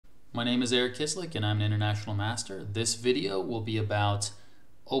My name is Eric Kislik and I'm an International Master. This video will be about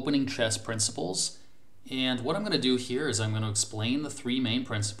opening chess principles, and what I'm going to do here is I'm going to explain the three main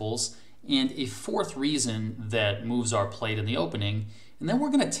principles and a fourth reason that moves are played in the opening, and then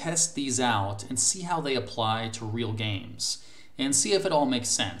we're going to test these out and see how they apply to real games and see if it all makes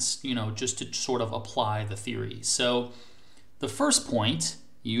sense, just to sort of apply the theory. So the first point,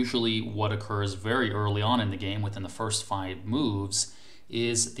 usually what occurs very early on in the game within the first 5 moves,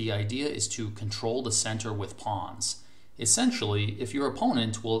 is the idea is to control the center with pawns. Essentially, if your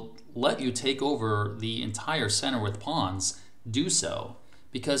opponent will let you take over the entire center with pawns, do so.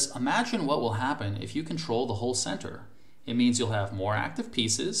 Because imagine what will happen if you control the whole center. It means you'll have more active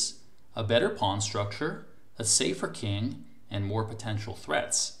pieces, a better pawn structure, a safer king, and more potential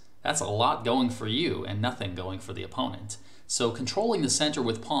threats. That's a lot going for you and nothing going for the opponent. So controlling the center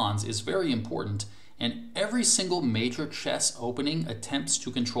with pawns is very important, and every single major chess opening attempts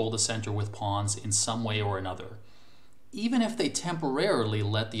to control the center with pawns in some way or another, even if they temporarily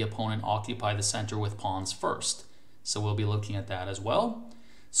let the opponent occupy the center with pawns first. So we'll be looking at that as well.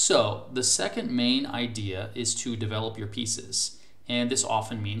 So the second main idea is to develop your pieces, and this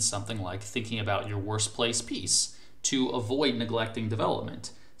often means something like thinking about your worst placed piece to avoid neglecting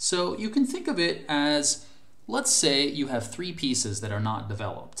development. So you can think of it as, let's say you have 3 pieces that are not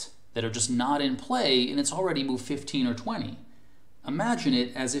developed, that are just not in play, and it's already moved 15 or 20. Imagine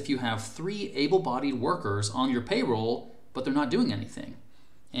it as if you have 3 able-bodied workers on your payroll, but they're not doing anything.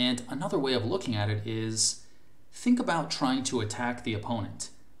 And another way of looking at it is, think about trying to attack the opponent.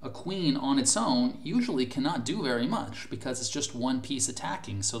 A queen on its own usually cannot do very much because it's just one piece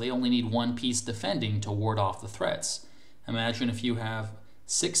attacking, so they only need one piece defending to ward off the threats. Imagine if you have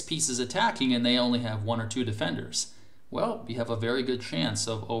 6 pieces attacking and they only have 1 or 2 defenders. Well, you have a very good chance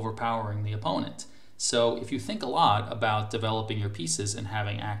of overpowering the opponent. So if you think a lot about developing your pieces and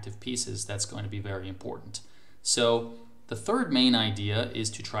having active pieces, that's going to be very important. So the third main idea is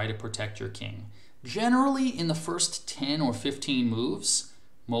to try to protect your king. Generally, in the first 10 or 15 moves,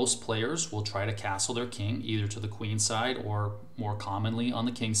 most players will try to castle their king either to the queen side or more commonly on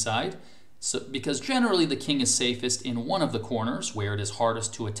the king side. So, because generally the king is safest in one of the corners where it is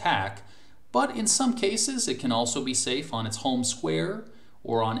hardest to attack, but in some cases it can also be safe on its home square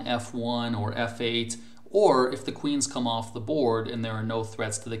or on f1 or f8, or if the queens come off the board and there are no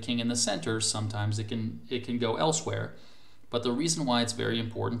threats to the king in the center, sometimes it can go elsewhere. But the reason why it's very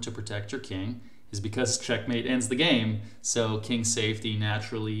important to protect your king is because checkmate ends the game, so king safety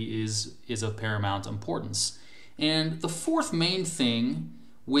naturally is of paramount importance. And the fourth main thing,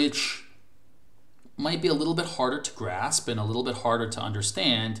 which might be a little bit harder to grasp and a little bit harder to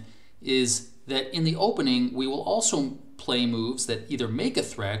understand, is that in the opening we will also play moves that either make a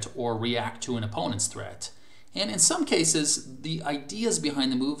threat or react to an opponent's threat. And in some cases, the ideas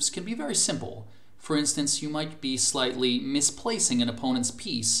behind the moves can be very simple. For instance, you might be slightly misplacing an opponent's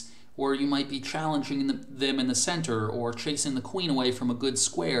piece, or you might be challenging them in the center or chasing the queen away from a good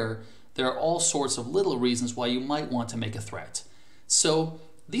square. There are all sorts of little reasons why you might want to make a threat. So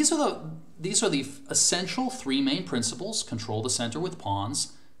these are the essential 3 main principles: control the center with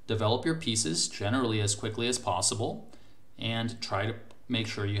pawns, develop your pieces generally as quickly as possible, and try to make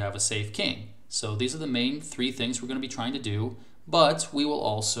sure you have a safe king. So these are the main 3 things we're going to be trying to do, but we will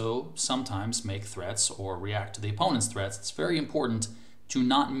also sometimes make threats or react to the opponent's threats. It's very important to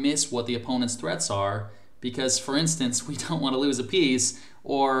not miss what the opponent's threats are, because, for instance, we don't want to lose a piece,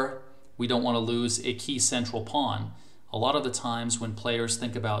 or we don't want to lose a key central pawn. A lot of the times when players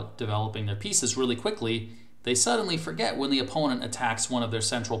think about developing their pieces really quickly, they suddenly forget when the opponent attacks one of their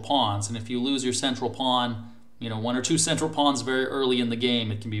central pawns, and if you lose your central pawn, 1 or 2 central pawns very early in the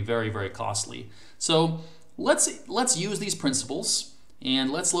game, it can be very, very costly. So let's use these principles,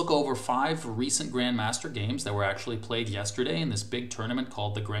 and let's look over 5 recent Grandmaster games that were actually played yesterday in this big tournament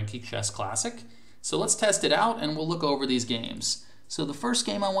called the Grenke Chess Classic. So let's test it out, and we'll look over these games. So the first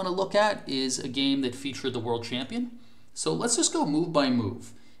game I want to look at is a game that featured the world champion. So let's just go move by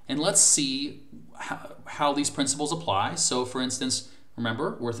move, and let's see how these principles apply. So for instance,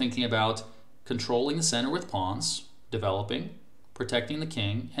 remember, we're thinking about controlling the center with pawns, developing, protecting the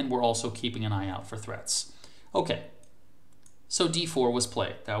king, and we're also keeping an eye out for threats. Okay, so d4 was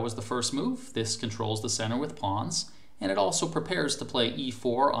played. That was the first move. This controls the center with pawns, and it also prepares to play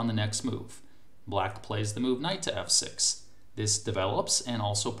e4 on the next move. Black plays the move knight to f6. This develops and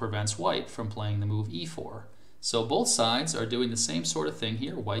also prevents white from playing the move e4. So both sides are doing the same sort of thing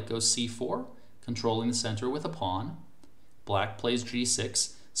here. White goes c4, controlling the center with a pawn. Black plays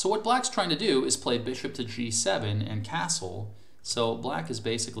g6. So what black's trying to do is play bishop to g7 and castle. So black is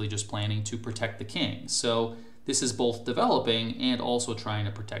basically just planning to protect the king. So this is both developing and also trying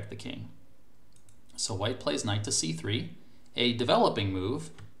to protect the king. So white plays knight to c3, a developing move,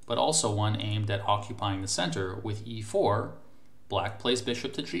 but also one aimed at occupying the center with e4. Black plays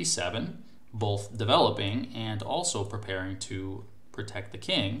bishop to g7, both developing and also preparing to protect the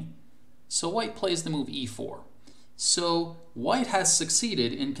king. So white plays the move e4. So white has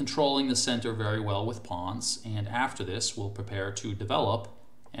succeeded in controlling the center very well with pawns, and after this will prepare to develop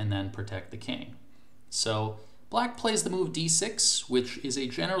and then protect the king. So black plays the move d6, which is a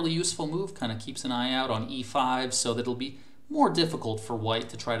generally useful move, kind of keeps an eye out on e5 so that it'll be more difficult for white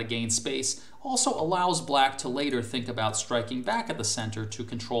to try to gain space. Also allows black to later think about striking back at the center to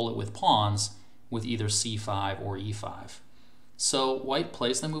control it with pawns with either c5 or e5. So white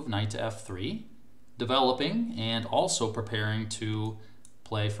plays the move knight to f3, developing and also preparing to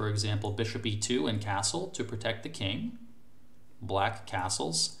play, for example, bishop e2 and castle to protect the king. Black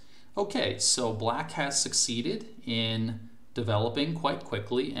castles. Okay, so black has succeeded in developing quite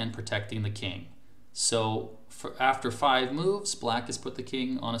quickly and protecting the king. So after 5 moves, black has put the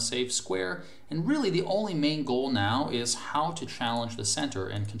king on a safe square, and really the only main goal now is how to challenge the center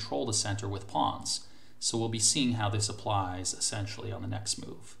and control the center with pawns. So we'll be seeing how this applies essentially on the next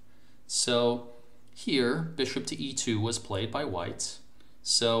move. So here, bishop to e2 was played by white.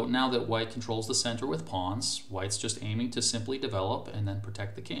 So now that white controls the center with pawns, white's just aiming to simply develop and then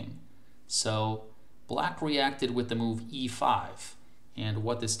protect the king. So black reacted with the move e5. And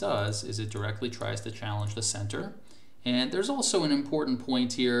what this does is it directly tries to challenge the center. And there's also an important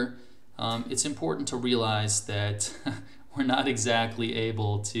point here. It's important to realize that we're not exactly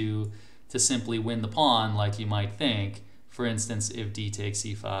able to simply win the pawn like you might think. For instance, if d takes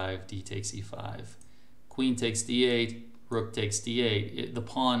e5, d takes e5, queen takes d8, rook takes d8, the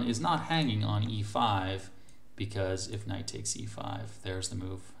pawn is not hanging on e5, because if knight takes e5, there's the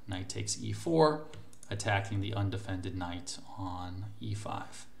move, knight takes e4, attacking the undefended knight on e5.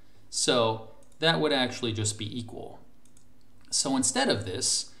 So that would actually just be equal. So instead of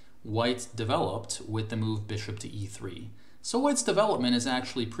this, white developed with the move bishop to e3. So white's development is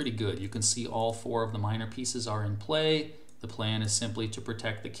actually pretty good. You can see all 4 of the minor pieces are in play. The plan is simply to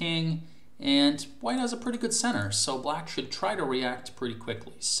protect the king, and white has a pretty good center, so black should try to react pretty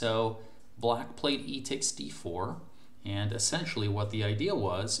quickly. So black played e takes d4, and essentially what the idea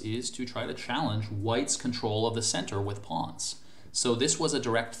was is to try to challenge white's control of the center with pawns. So this was a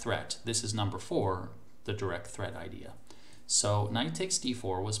direct threat. This is number 4, the direct threat idea. So knight takes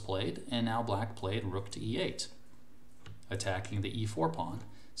d4 was played, and now black played rook to e8, attacking the e4 pawn.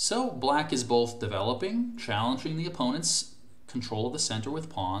 So black is both developing, challenging the opponent's control of the center with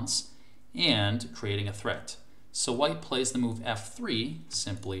pawns, and creating a threat. So white plays the move f3,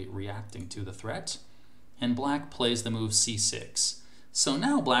 simply reacting to the threat, and black plays the move c6. So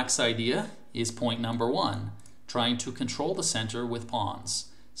now black's idea is point number 1, trying to control the center with pawns.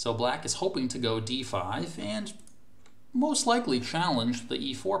 So black is hoping to go d5 and most likely challenge the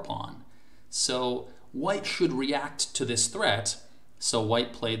e4 pawn. So white should react to this threat, so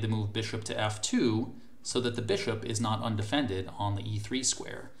white played the move bishop to f2 so that the bishop is not undefended on the e3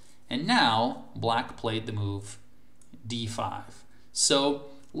 square. And now black played the move d5. So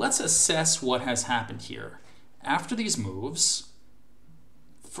let's assess what has happened here. After these moves,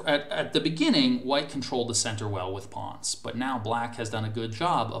 at the beginning, white controlled the center well with pawns, but now black has done a good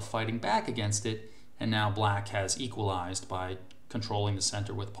job of fighting back against it, and now black has equalized by controlling the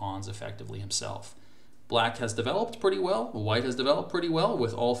center with pawns effectively himself. Black has developed pretty well, white has developed pretty well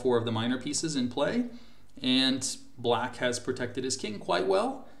with all 4 of the minor pieces in play, and black has protected his king quite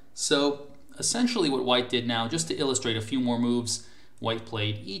well. So essentially what white did now, just to illustrate a few more moves, white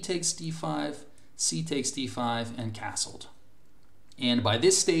played e takes d5, c takes d5, and castled. And by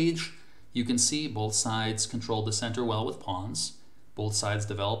this stage, you can see both sides controlled the center well with pawns, both sides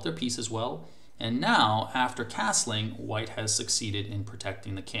developed their pieces well, and now, after castling, white has succeeded in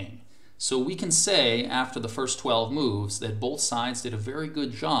protecting the king. So we can say, after the first 12 moves, that both sides did a very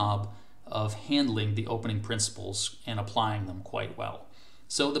good job of handling the opening principles and applying them quite well.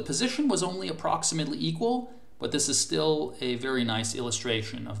 So the position was only approximately equal, but this is still a very nice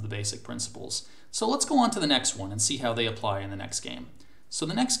illustration of the basic principles. So let's go on to the next one and see how they apply in the next game. So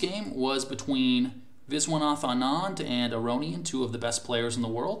the next game was between Viswanath Anand and Aronian, 2 of the best players in the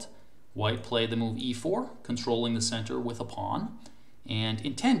world. White played the move e4, controlling the center with a pawn, and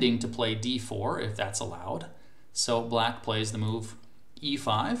intending to play d4 if that's allowed. So black plays the move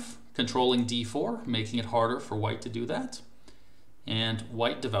e5, controlling d4, making it harder for white to do that. And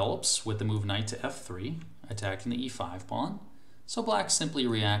white develops with the move knight to f3, attacking the e5 pawn. So black simply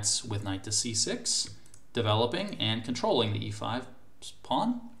reacts with knight to c6, developing and controlling the e5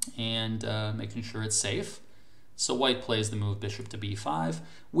 pawn and making sure it's safe. So white plays the move bishop to b5,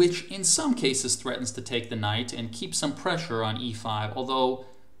 which in some cases threatens to take the knight and keep some pressure on e5, although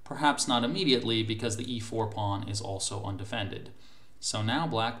perhaps not immediately because the e4 pawn is also undefended. So now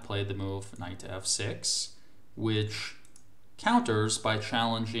black played the move knight to f6, which counters by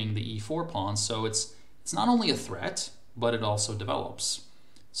challenging the e4 pawn, so it's not only a threat, but it also develops.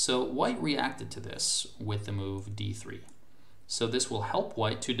 So white reacted to this with the move d3. So this will help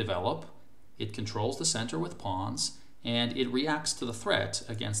white to develop. It controls the center with pawns, and it reacts to the threat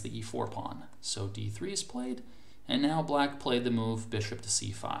against the e4 pawn. So d3 is played, and now black played the move bishop to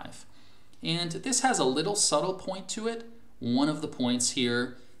c5. And this has a little subtle point to it. One of the points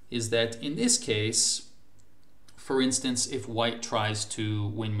here is that in this case, for instance, if white tries to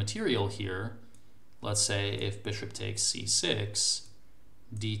win material here, let's say if bishop takes c6,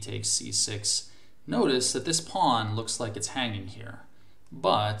 d takes c6, notice that this pawn looks like it's hanging here.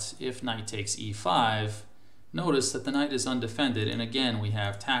 But if knight takes e5, notice that the knight is undefended, and again we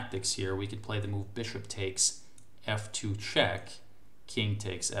have tactics here. We could play the move bishop takes f2 check, king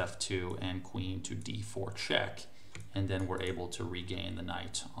takes f2, and queen to d4 check, and then we're able to regain the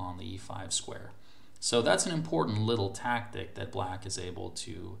knight on the e5 square. So that's an important little tactic that black is able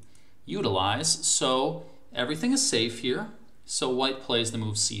to utilize. So everything is safe here, so white plays the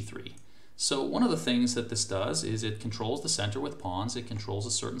move c3. So one of the things that this does is it controls the center with pawns, it controls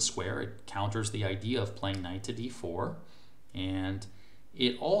a certain square, it counters the idea of playing knight to d4, and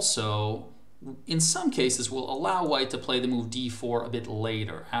it also, in some cases, will allow white to play the move d4 a bit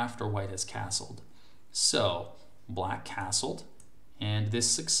later, after white has castled. So black castled, and this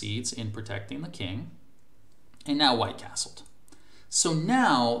succeeds in protecting the king, and now white castled. So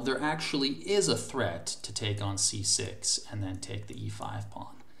now there actually is a threat to take on c6 and then take the e5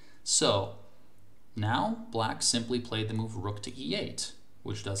 pawn. So now black simply played the move rook to e8,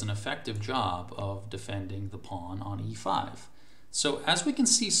 which does an effective job of defending the pawn on e5. So as we can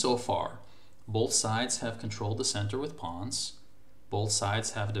see so far, both sides have controlled the center with pawns, both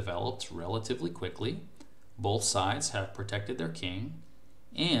sides have developed relatively quickly, both sides have protected their king,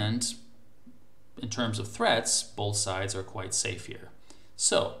 and in terms of threats, both sides are quite safe here.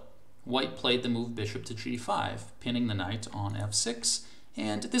 So white played the move bishop to g5, pinning the knight on f6,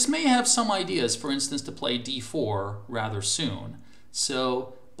 and this may have some ideas, for instance, to play d4 rather soon.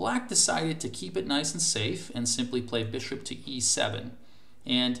 So black decided to keep it nice and safe and simply play bishop to e7.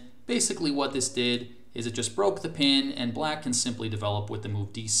 And basically what this did is it just broke the pin, and black can simply develop with the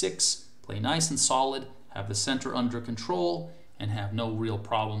move d6, play nice and solid, have the center under control, and have no real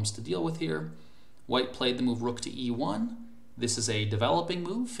problems to deal with here. White played the move rook to e1. This is a developing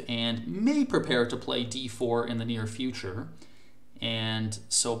move and may prepare to play d4 in the near future. And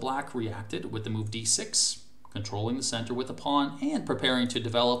so black reacted with the move d6, controlling the center with a pawn and preparing to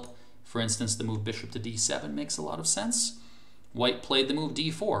develop. For instance, the move bishop to d7 makes a lot of sense. White played the move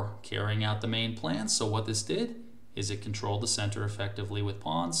d4, carrying out the main plan. So what this did is it controlled the center effectively with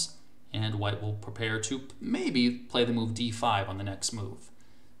pawns, and white will prepare to maybe play the move d5 on the next move.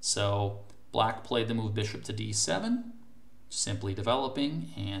 So black played the move bishop to d7, simply developing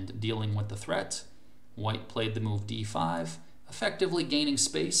and dealing with the threat. White played the move d5, effectively gaining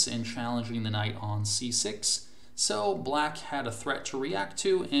space and challenging the knight on c6. So black had a threat to react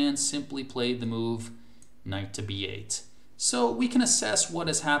to and simply played the move knight to b8. So we can assess what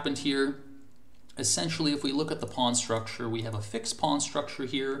has happened here. Essentially, if we look at the pawn structure, we have a fixed pawn structure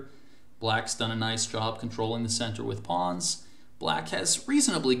here. Black's done a nice job controlling the center with pawns. Black has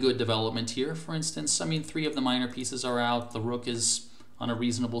reasonably good development here. For instance, I mean, 3 of the minor pieces are out. The rook is on a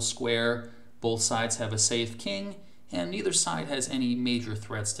reasonable square. Both sides have a safe king, and neither side has any major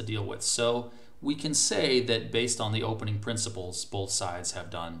threats to deal with. So we can say that based on the opening principles, both sides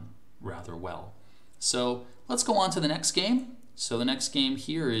have done rather well. So let's go on to the next game. So the next game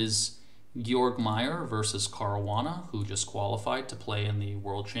here is Georg Meyer versus Caruana, who just qualified to play in the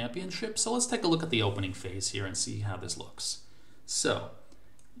World Championship. So let's take a look at the opening phase here and see how this looks. So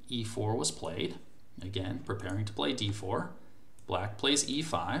e4 was played, again preparing to play d4. Black plays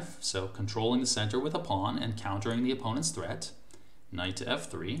e5, so controlling the center with a pawn and countering the opponent's threat. Knight to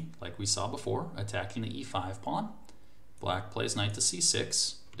f3, like we saw before, attacking the e5 pawn. Black plays knight to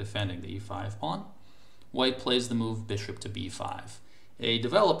c6, defending the e5 pawn. White plays the move bishop to b5, a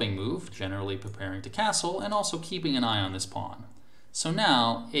developing move, generally preparing to castle and also keeping an eye on this pawn. So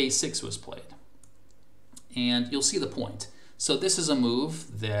now a6 was played, and you'll see the point. So this is a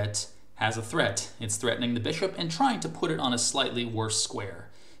move that has a threat. It's threatening the bishop and trying to put it on a slightly worse square.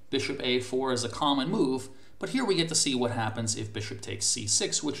 Bishop a4 is a common move, but here we get to see what happens if bishop takes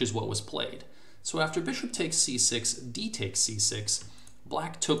c6, which is what was played. So after bishop takes c6, d takes c6,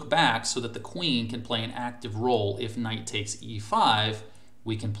 black took back so that the queen can play an active role. If knight takes e5,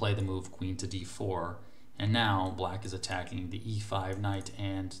 we can play the move queen to d4. And now black is attacking the e5 knight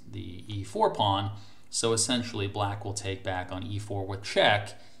and the e4 pawn. So essentially black will take back on e4 with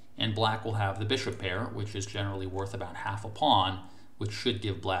check, and black will have the bishop pair, which is generally worth about half a pawn, which should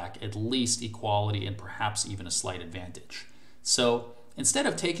give black at least equality and perhaps even a slight advantage. So instead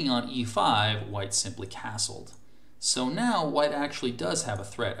of taking on e5, white simply castled. So now white actually does have a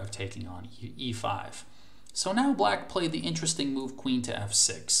threat of taking on e5. So now black played the interesting move queen to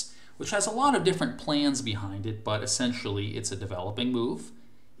f6, which has a lot of different plans behind it, but essentially it's a developing move.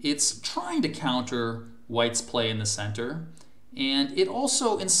 It's trying to counter white's play in the center, and it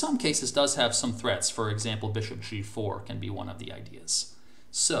also, in some cases, does have some threats. For example, bishop g4 can be one of the ideas.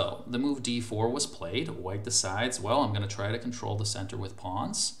 So the move d4 was played. White decides, well, I'm going to try to control the center with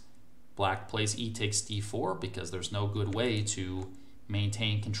pawns. Black plays e takes d4 because there's no good way to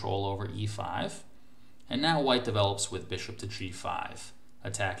maintain control over e5. And now white develops with bishop to g5,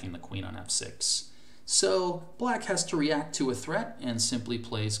 attacking the queen on f6. So black has to react to a threat and simply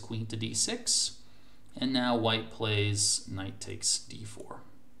plays queen to d6. And now white plays knight takes d4.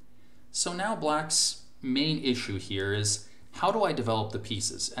 So now black's main issue here is, how do I develop the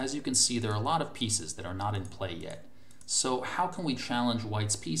pieces? As you can see, there are a lot of pieces that are not in play yet. So how can we challenge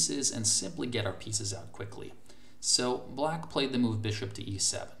white's pieces and simply get our pieces out quickly? So black played the move bishop to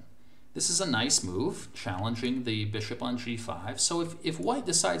e7. This is a nice move, challenging the bishop on g5. So if white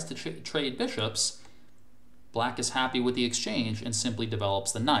decides to trade bishops, black is happy with the exchange and simply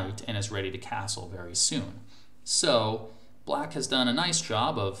develops the knight and is ready to castle very soon. So black has done a nice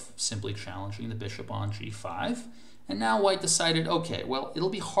job of simply challenging the bishop on g5. And now white decided, okay, well, it'll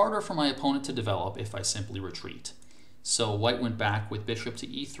be harder for my opponent to develop if I simply retreat. So white went back with bishop to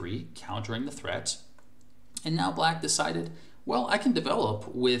e3, countering the threat. And now black decided, well, I can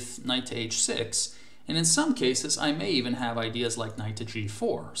develop with knight to h6. And in some cases, I may even have ideas like knight to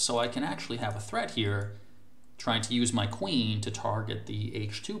g4. So I can actually have a threat here, trying to use my queen to target the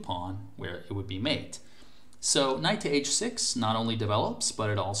h2 pawn where it would be mate. So knight to h6 not only develops, but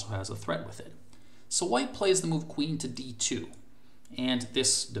it also has a threat with it. So white plays the move queen to d2. And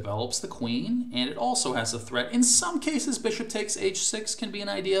this develops the queen, and it also has a threat. In some cases, bishop takes h6 can be an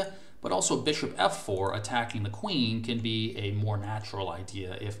idea, but also bishop f4 attacking the queen can be a more natural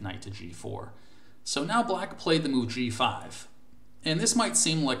idea if knight to g4. So now black played the move g5. And this might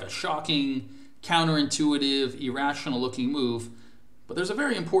seem like a shocking, counterintuitive, irrational-looking move, but there's a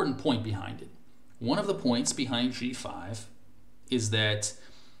very important point behind it. One of the points behind g5 is that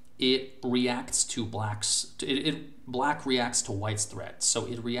it reacts to black reacts to white's threat. So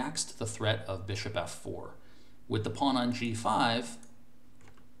it reacts to the threat of bishop f4. With the pawn on g5,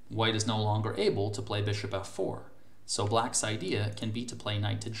 white is no longer able to play bishop f4. So black's idea can be to play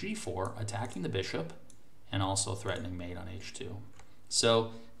knight to g4, attacking the bishop, and also threatening mate on h2.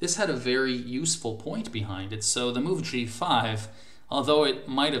 So this had a very useful point behind it. So the move g5, although it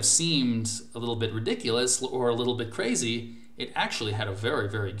might have seemed a little bit ridiculous or a little bit crazy, it actually had a very,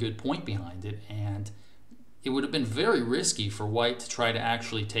 very good point behind it, and it would have been very risky for white to try to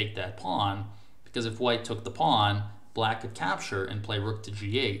actually take that pawn, because if white took the pawn, black could capture and play rook to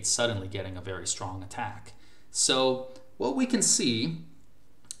g8, suddenly getting a very strong attack. So what we can see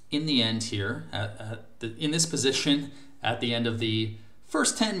in the end here, in this position, at the end of the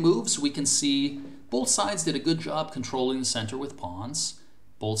first 10 moves, we can see both sides did a good job controlling the center with pawns.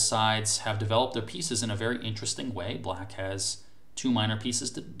 Both sides have developed their pieces in a very interesting way. Black has 2 minor pieces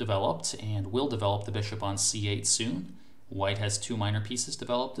developed and will develop the bishop on c8 soon. White has 2 minor pieces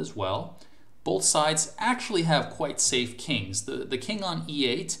developed as well. Both sides actually have quite safe kings. The king on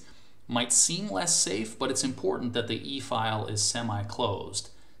e8 might seem less safe, but it's important that the e-file is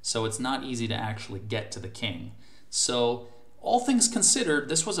semi-closed, so it's not easy to actually get to the king. So all things considered,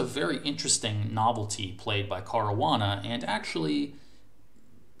 this was a very interesting novelty played by Caruana, and actually,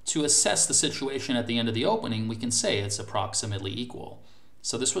 to assess the situation at the end of the opening, we can say it's approximately equal.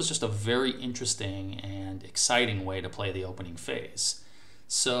 So this was just a very interesting and exciting way to play the opening phase.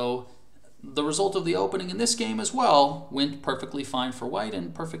 So the result of the opening in this game as well went perfectly fine for white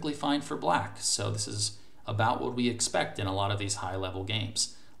and perfectly fine for black. So this is about what we expect in a lot of these high-level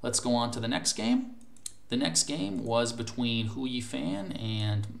games. Let's go on to the next game. The next game was between Hou Yifan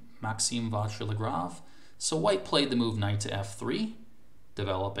and Maxime Vachier-Lagrave. So white played the move knight to f3,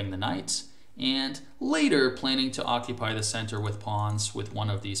 developing the knight, and later planning to occupy the center with pawns with one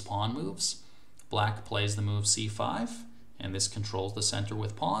of these pawn moves. Black plays the move c5, and this controls the center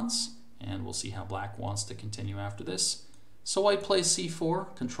with pawns, and we'll see how black wants to continue after this. So white plays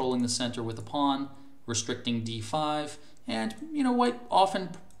c4, controlling the center with a pawn, restricting d5, And, white often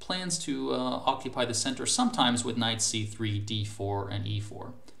plans to occupy the center, sometimes with knight c3, d4, and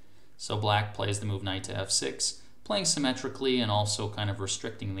e4. So black plays the move knight to f6, playing symmetrically and also kind of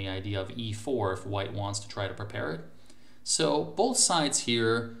restricting the idea of e4 if white wants to try to prepare it. So both sides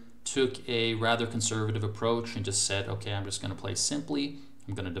here took a rather conservative approach and just said, okay, I'm just going to play simply.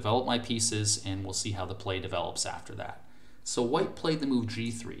 I'm going to develop my pieces, and we'll see how the play develops after that. So white played the move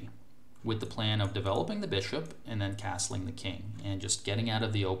g3 with the plan of developing the bishop and then castling the king and just getting out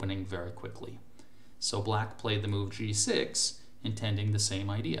of the opening very quickly. So black played the move g6, intending the same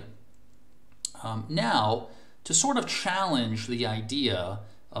idea. Now, to sort of challenge the idea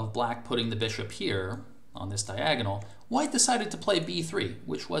of black putting the bishop here on this diagonal, white decided to play b3,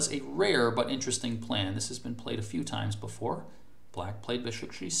 which was a rare but interesting plan. This has been played a few times before. Black played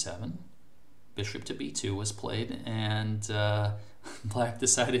bishop g7, bishop to b2 was played, and black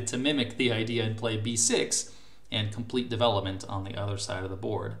decided to mimic the idea and play b6 and complete development on the other side of the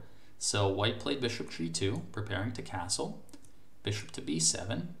board. So white played bishop g2, preparing to castle, bishop to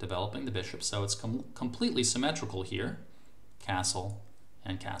b7, developing the bishop, so it's completely symmetrical here, castle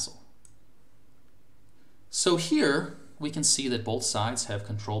and castle. So here we can see that both sides have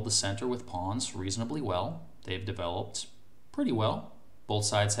controlled the center with pawns reasonably well. They've developed pretty well. Both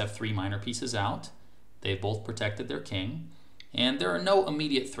sides have 3 minor pieces out. They've both protected their king, and there are no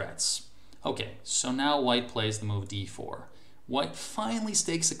immediate threats. Okay, so now white plays the move d4. White finally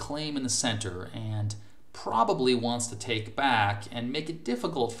stakes a claim in the center and probably wants to take back and make it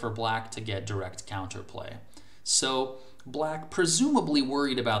difficult for black to get direct counterplay. So black, presumably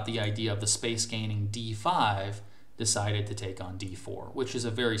worried about the idea of the space gaining d5, decided to take on d4, which is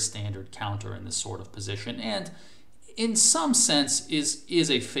a very standard counter in this sort of position, and in some sense is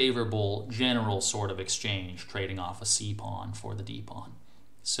a favorable general sort of exchange, trading off a c pawn for the d pawn.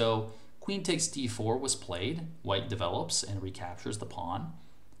 So queen takes d4 was played, white develops and recaptures the pawn.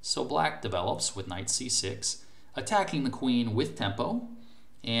 So black develops with knight c6, attacking the queen with tempo,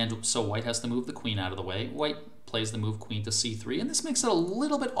 and so white has to move the queen out of the way. White plays the move queen to c3, and this makes it a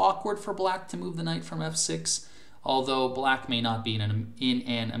little bit awkward for black to move the knight from f6, although black may not be in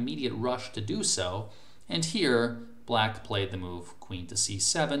an immediate rush to do so. And here, black played the move queen to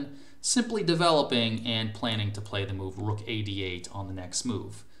c7, simply developing and planning to play the move rook a d8 on the next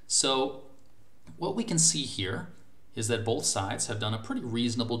move. So what we can see here is that both sides have done a pretty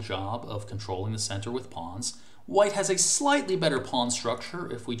reasonable job of controlling the center with pawns. White has a slightly better pawn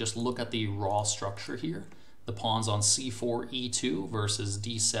structure if we just look at the raw structure here. The pawns on c4, e2 versus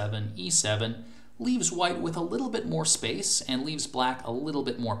d7, e7 leaves white with a little bit more space and leaves black a little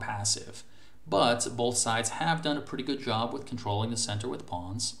bit more passive. But both sides have done a pretty good job with controlling the center with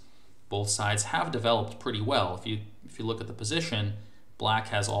pawns. Both sides have developed pretty well. If you look at the position, black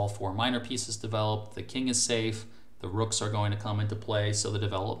has all 4 minor pieces developed, the king is safe, the rooks are going to come into play, so the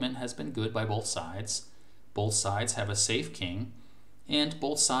development has been good by both sides. Both sides have a safe king, and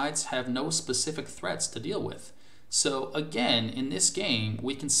both sides have no specific threats to deal with. So again, in this game,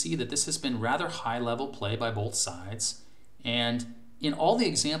 we can see that this has been rather high-level play by both sides, and in all the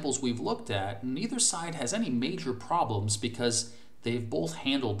examples we've looked at, neither side has any major problems because they've both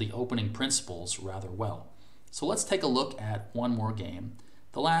handled the opening principles rather well. So let's take a look at one more game.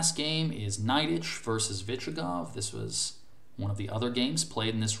 The last game is Neidich versus Vichigov. This was one of the other games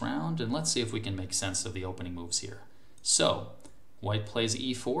played in this round, and let's see if we can make sense of the opening moves here. So, white plays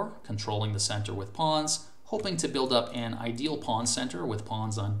e4, controlling the center with pawns, hoping to build up an ideal pawn center with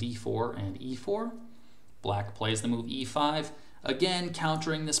pawns on d4 and e4. Black plays the move e5, again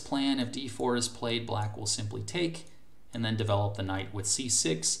countering this plan. If d4 is played, black will simply take, and then develop the knight with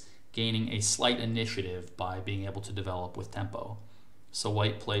c6, gaining a slight initiative by being able to develop with tempo. So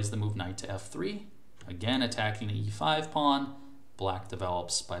white plays the move knight to f3, again attacking the e5 pawn. Black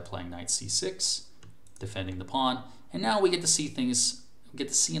develops by playing knight c6, defending the pawn. And now we get to see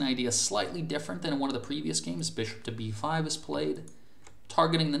an idea slightly different than in one of the previous games. Bishop to b5 is played,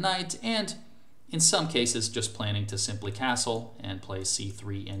 targeting the knight, and in some cases just planning to simply castle and play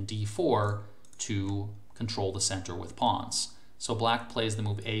c3 and d4 to control the center with pawns. So black plays the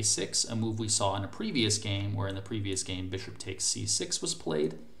move a6, a move we saw in a previous game, where in the previous game bishop takes c6 was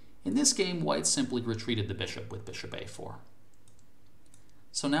played. In this game, white simply retreated the bishop with bishop a4.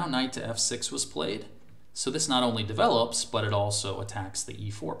 So now knight to f6 was played. So this not only develops, but it also attacks the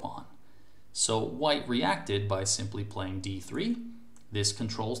e4 pawn. So white reacted by simply playing d3. This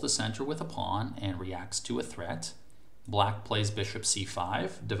controls the center with a pawn and reacts to a threat. Black plays bishop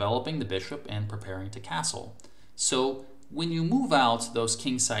c5, developing the bishop and preparing to castle. So when you move out those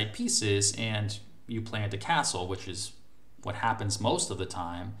kingside pieces and you plan to castle, which is what happens most of the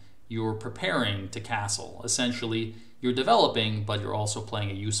time, you're preparing to castle. Essentially, You're developing, but you're also playing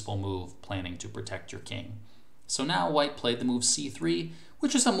a useful move, planning to protect your king. So now white played the move c3,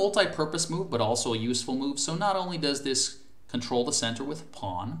 which is a multi-purpose move, but also a useful move. So not only does this control the center with a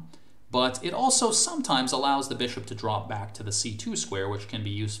pawn, but it also sometimes allows the bishop to drop back to the c2 square, which can be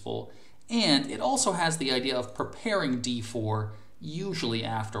useful. And it also has the idea of preparing d4, usually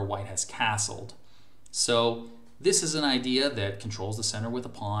after white has castled. So this is an idea that controls the center with a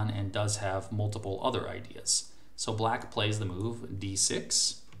pawn and does have multiple other ideas. So black plays the move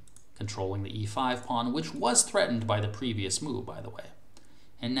d6, controlling the e5 pawn, which was threatened by the previous move, by the way.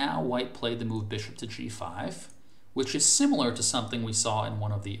 And now white played the move bishop to g5, which is similar to something we saw in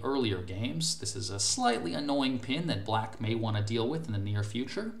one of the earlier games. This is a slightly annoying pin that black may want to deal with in the near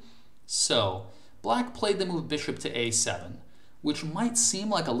future. So black played the move bishop to a7, which might seem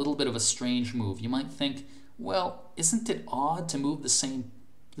like a little bit of a strange move. You might think, well, isn't it odd to move the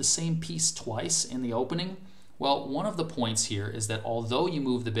same piece twice in the opening? Well, one of the points here is that although you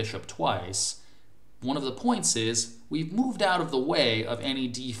move the bishop twice, one of the points is we've moved out of the way of any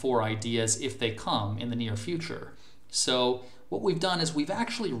d4 ideas if they come in the near future. So what we've done is we've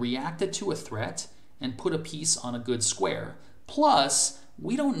actually reacted to a threat and put a piece on a good square. Plus,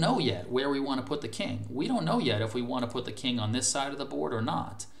 we don't know yet where we want to put the king. We don't know yet if we want to put the king on this side of the board or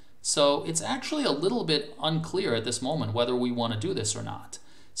not. So it's actually a little bit unclear at this moment whether we want to do this or not.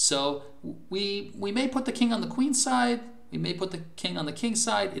 So we may put the king on the queen side, we may put the king on the king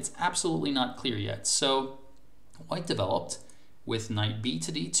side. It's absolutely not clear yet. So white developed with knight b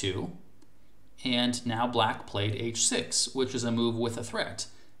to d2, and now black played h6, which is a move with a threat.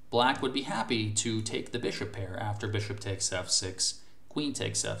 Black would be happy to take the bishop pair after bishop takes f6, queen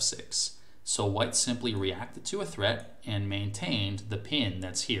takes f6. So white simply reacted to a threat and maintained the pin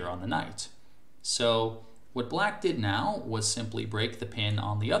that's here on the knight. So what black did now was simply break the pin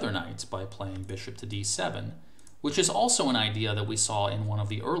on the other knight by playing bishop to d7, which is also an idea that we saw in one of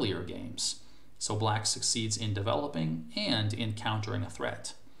the earlier games. So black succeeds in developing and in countering a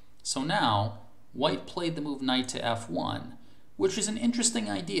threat. So now white played the move knight to f1, which is an interesting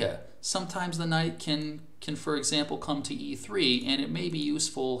idea. Sometimes the knight can for example come to e3, and it may be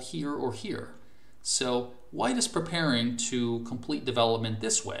useful here or here. So white is preparing to complete development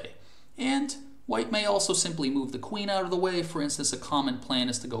this way, and white may also simply move the queen out of the way. For instance, a common plan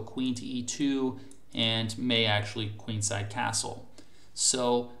is to go queen to e2 and may actually queenside castle.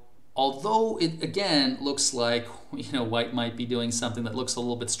 So although it again looks like white might be doing something that looks a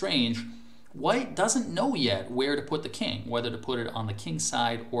little bit strange, white doesn't know yet where to put the king, whether to put it on the king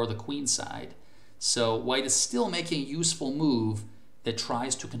side or the queen side. So white is still making a useful move that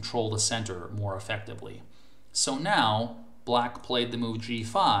tries to control the center more effectively. So now black played the move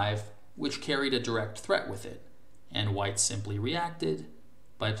g5, which carried a direct threat with it, and white simply reacted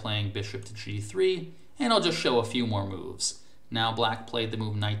by playing bishop to g3, and I'll just show a few more moves. Now black played the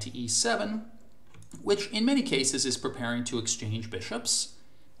move knight to e7, which in many cases is preparing to exchange bishops.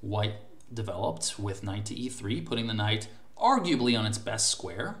 White developed with knight to e3, putting the knight arguably on its best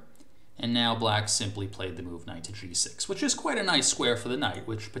square, and now black simply played the move knight to g6, which is quite a nice square for the knight,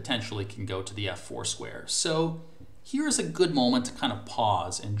 which potentially can go to the f4 square. So here is a good moment to kind of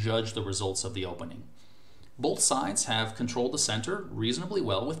pause and judge the results of the opening. Both sides have controlled the center reasonably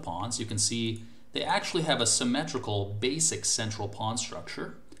well with pawns. You can see they actually have a symmetrical basic central pawn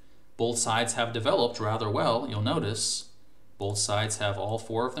structure. Both sides have developed rather well. You'll notice both sides have all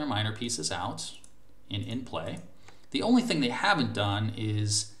four of their minor pieces out in play. The only thing they haven't done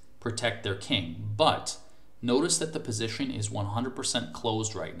is protect their king, but notice that the position is 100%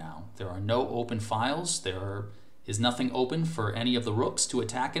 closed right now. There are no open files. There is nothing open for any of the rooks to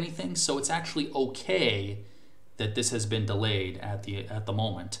attack anything, so it's actually okay that this has been delayed at the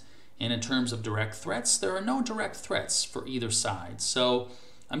moment. And in terms of direct threats, there are no direct threats for either side. So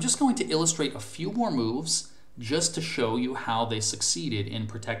I'm just going to illustrate a few more moves just to show you how they succeeded in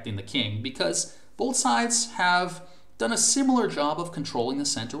protecting the king, because both sides have done a similar job of controlling the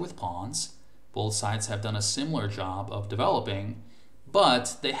center with pawns. Both sides have done a similar job of developing,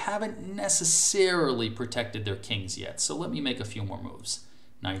 but they haven't necessarily protected their kings yet. So let me make a few more moves.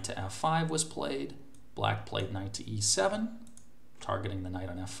 Knight to f5 was played. Black played knight to e7, targeting the knight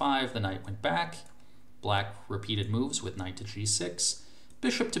on f5. The knight went back. Black repeated moves with knight to g6.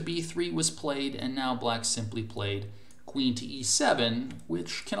 Bishop to b3 was played, and now black simply played queen to e7,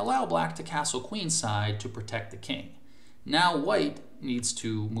 which can allow black to castle queenside to protect the king. Now white needs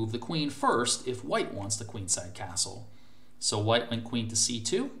to move the queen first if white wants the queenside castle. So white went queen to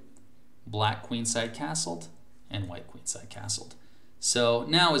c2, black queenside castled, and white queenside castled. So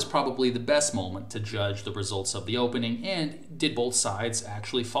now is probably the best moment to judge the results of the opening, and did both sides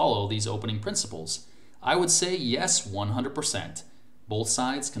actually follow these opening principles? I would say yes, 100%. Both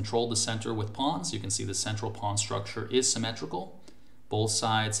sides control the center with pawns. You can see the central pawn structure is symmetrical. Both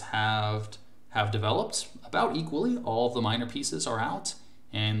sides have developed about equally. All of the minor pieces are out,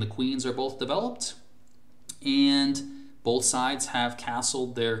 and the queens are both developed. And both sides have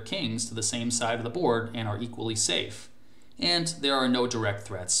castled their kings to the same side of the board and are equally safe. And there are no direct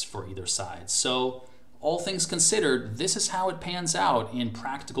threats for either side. So all things considered, this is how it pans out in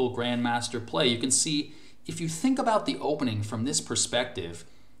practical Grandmaster play. You can see, if you think about the opening from this perspective,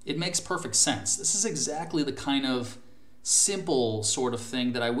 it makes perfect sense. This is exactly the kind of simple sort of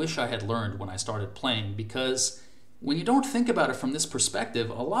thing that I wish I had learned when I started playing, because when you don't think about it from this perspective,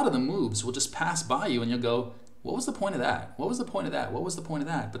 a lot of the moves will just pass by you and you'll go, what was the point of that? What was the point of that? What was the point of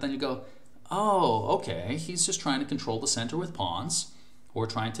that? But then you go, oh, okay, he's just trying to control the center with pawns, or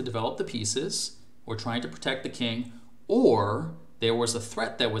trying to develop the pieces, or trying to protect the king, or there was a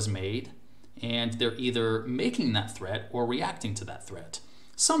threat that was made and they're either making that threat or reacting to that threat.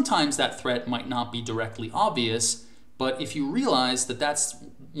 Sometimes that threat might not be directly obvious, but if you realize that that's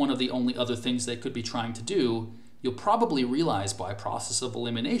one of the only other things they could be trying to do, you'll probably realize by process of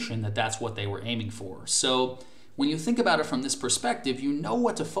elimination that that's what they were aiming for. So when you think about it from this perspective, you know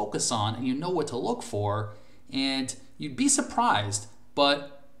what to focus on and you know what to look for, and you'd be surprised,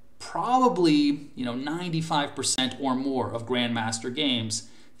 but probably 95% or more of Grandmaster games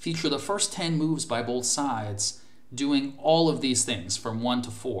feature the first 10 moves by both sides doing all of these things from 1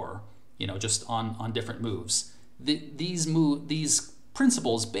 to 4, just on different moves. These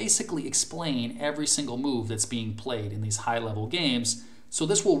principles basically explain every single move that's being played in these high-level games, so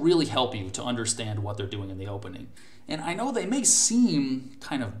this will really help you to understand what they're doing in the opening. And I know they may seem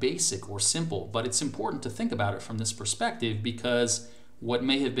kind of basic or simple, but it's important to think about it from this perspective, because what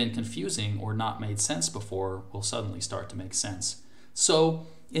may have been confusing or not made sense before will suddenly start to make sense. So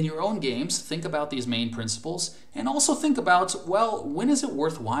in your own games, think about these main principles, and also think about, well, when is it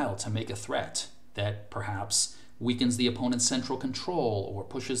worthwhile to make a threat that perhaps weakens the opponent's central control or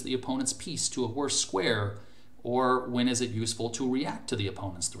pushes the opponent's piece to a worse square, or when is it useful to react to the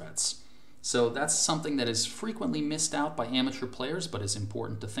opponent's threats? So that's something that is frequently missed out by amateur players, but is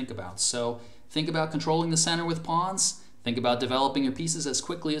important to think about. So think about controlling the center with pawns, think about developing your pieces as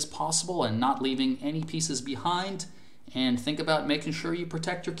quickly as possible and not leaving any pieces behind, and think about making sure you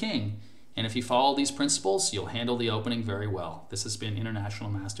protect your king. And if you follow these principles, you'll handle the opening very well. This has been International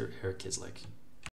Master Eric Kislik.